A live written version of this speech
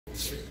Yeah,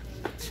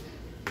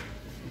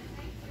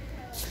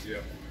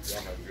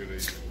 y'all have good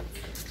eating.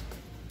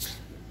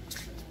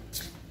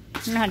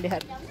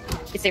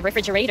 It's a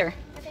refrigerator.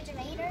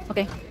 Refrigerator.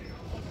 Okay.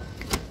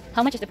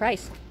 How much is the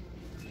price?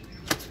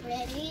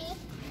 Ready?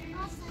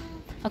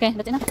 Awesome. Okay,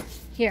 that's enough.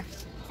 Here.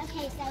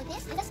 Okay, so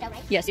this is a stove,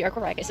 right? Yes, you are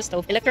correct. It's a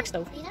stove. Electric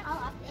stove. These are all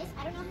off this.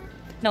 I don't know how.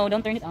 No,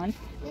 don't turn it on.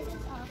 This is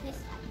off. This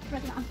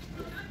broken off.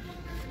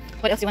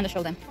 What else do you want to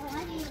show them?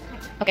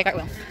 Okay,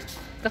 cartwheel.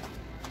 Go.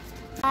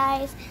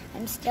 Guys,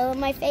 I'm still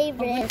my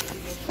favorite.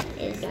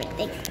 Is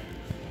everything.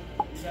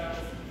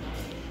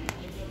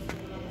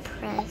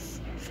 Press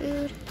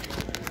food.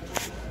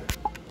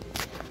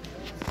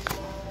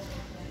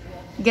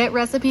 Get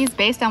recipes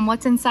based on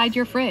what's inside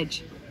your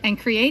fridge and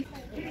create.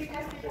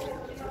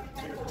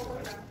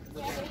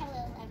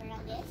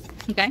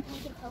 Okay.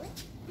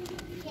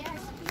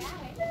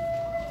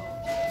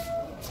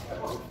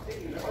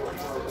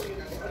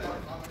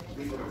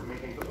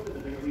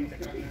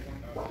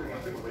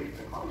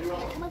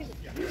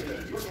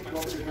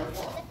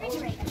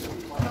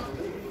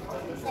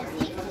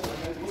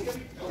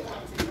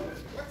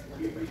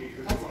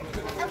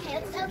 Okay,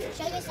 let's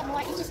show you some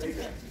more interesting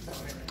things.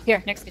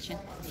 Here, next kitchen.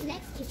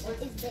 Next kitchen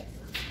is this.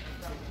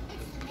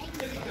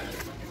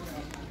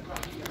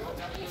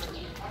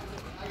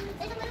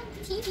 There's a little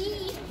TV.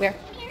 Where?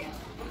 Here.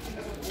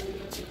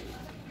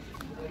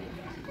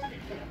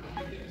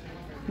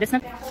 This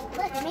one?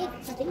 Look, I made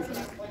some things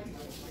here.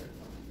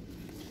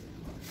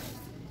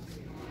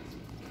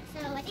 So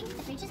I think the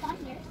fridge is on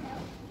here. So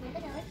move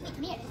it over. Wait,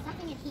 come here. There's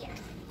something in here.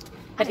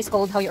 That is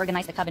called how you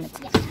organize the cabinets.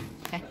 Yeah.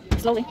 Okay,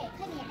 slowly. Okay,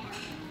 come here now.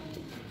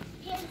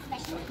 Here's the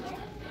special here.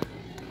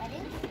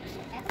 Buttons.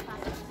 That's the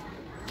bottom.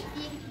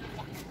 See?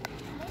 Yeah.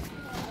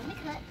 Let me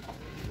cut.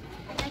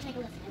 I'm trying to make a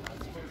list.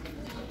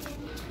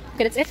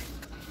 Okay, that's it.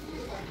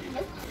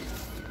 Nope.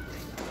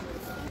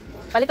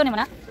 Palito ni mo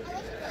na.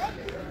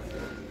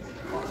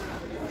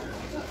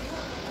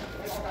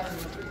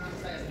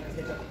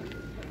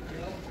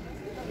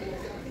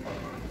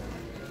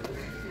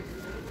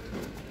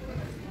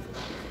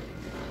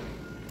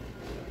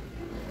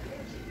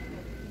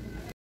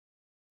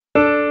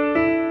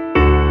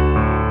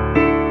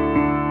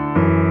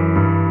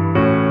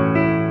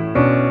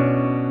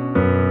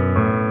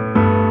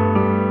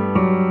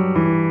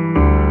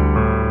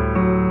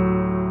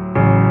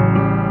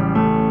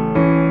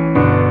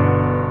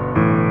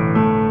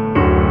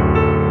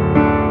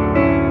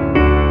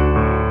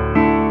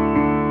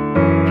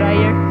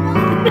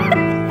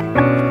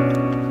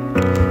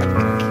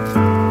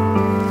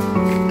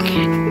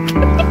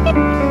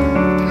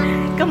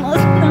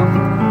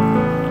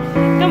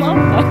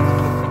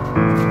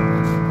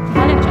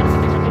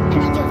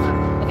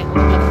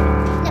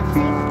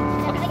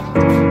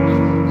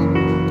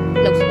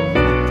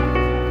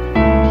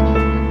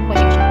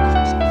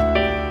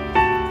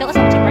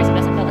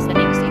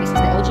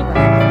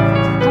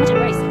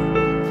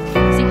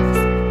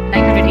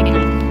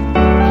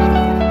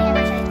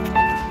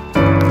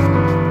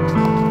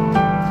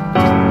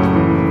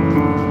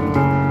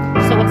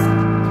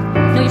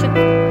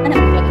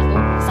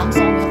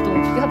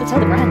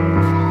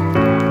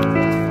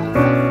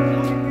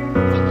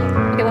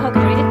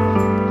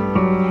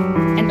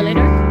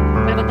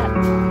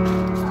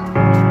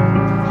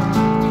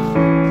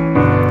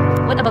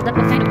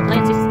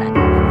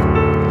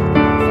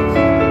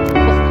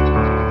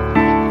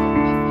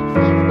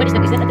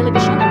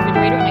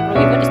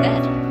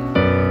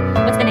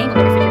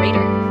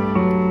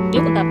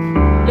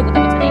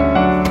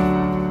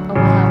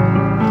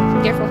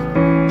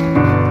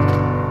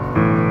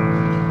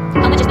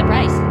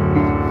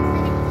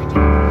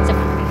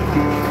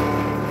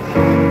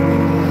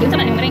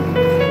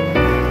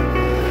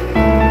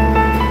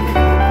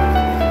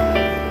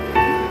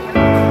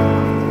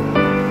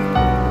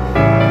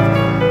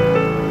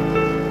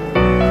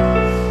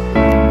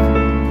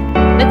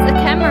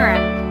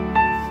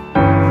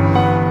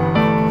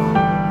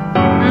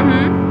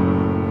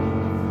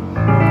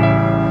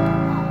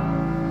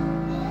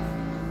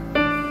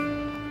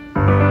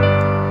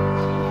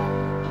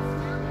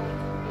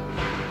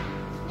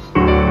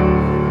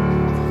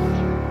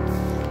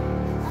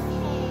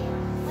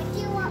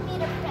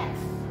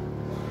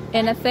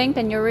 Anything?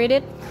 Can you read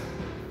it?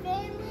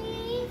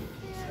 Family.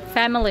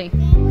 Family.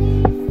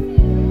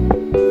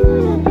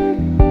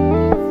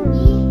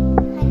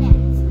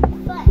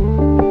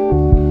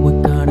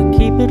 We're gonna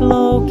keep it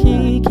low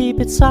key, keep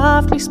it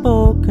softly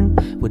spoken,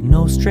 with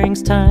no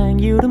strings tying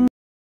you to me.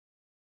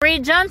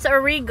 Regions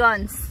or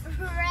Regons?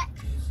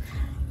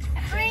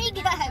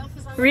 Regions.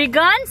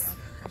 Regons?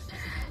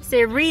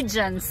 Say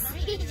regions.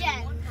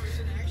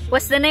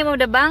 What's the name of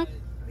the bank?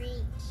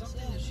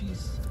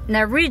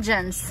 Na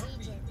Regions.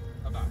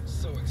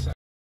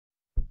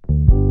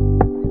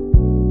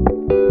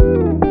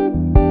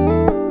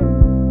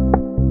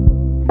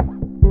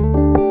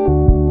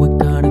 We're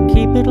gonna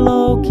keep it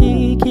low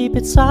key, keep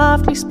it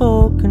softly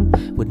spoken,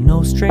 with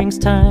no strings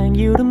tying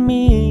you to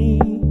me.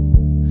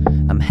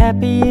 I'm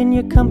happy in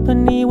your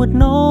company with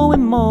no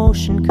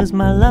emotion, 'cause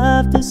my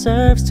love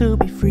deserves to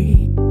be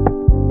free.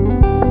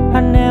 I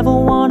never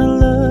wanna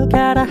look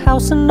at a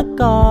house in the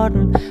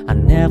garden. I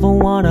never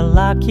wanna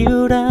lock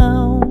you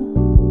down.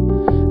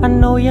 I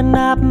know you're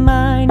not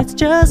mine, it's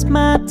just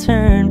my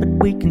turn, but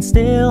we can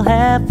still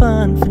have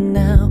fun for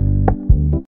now.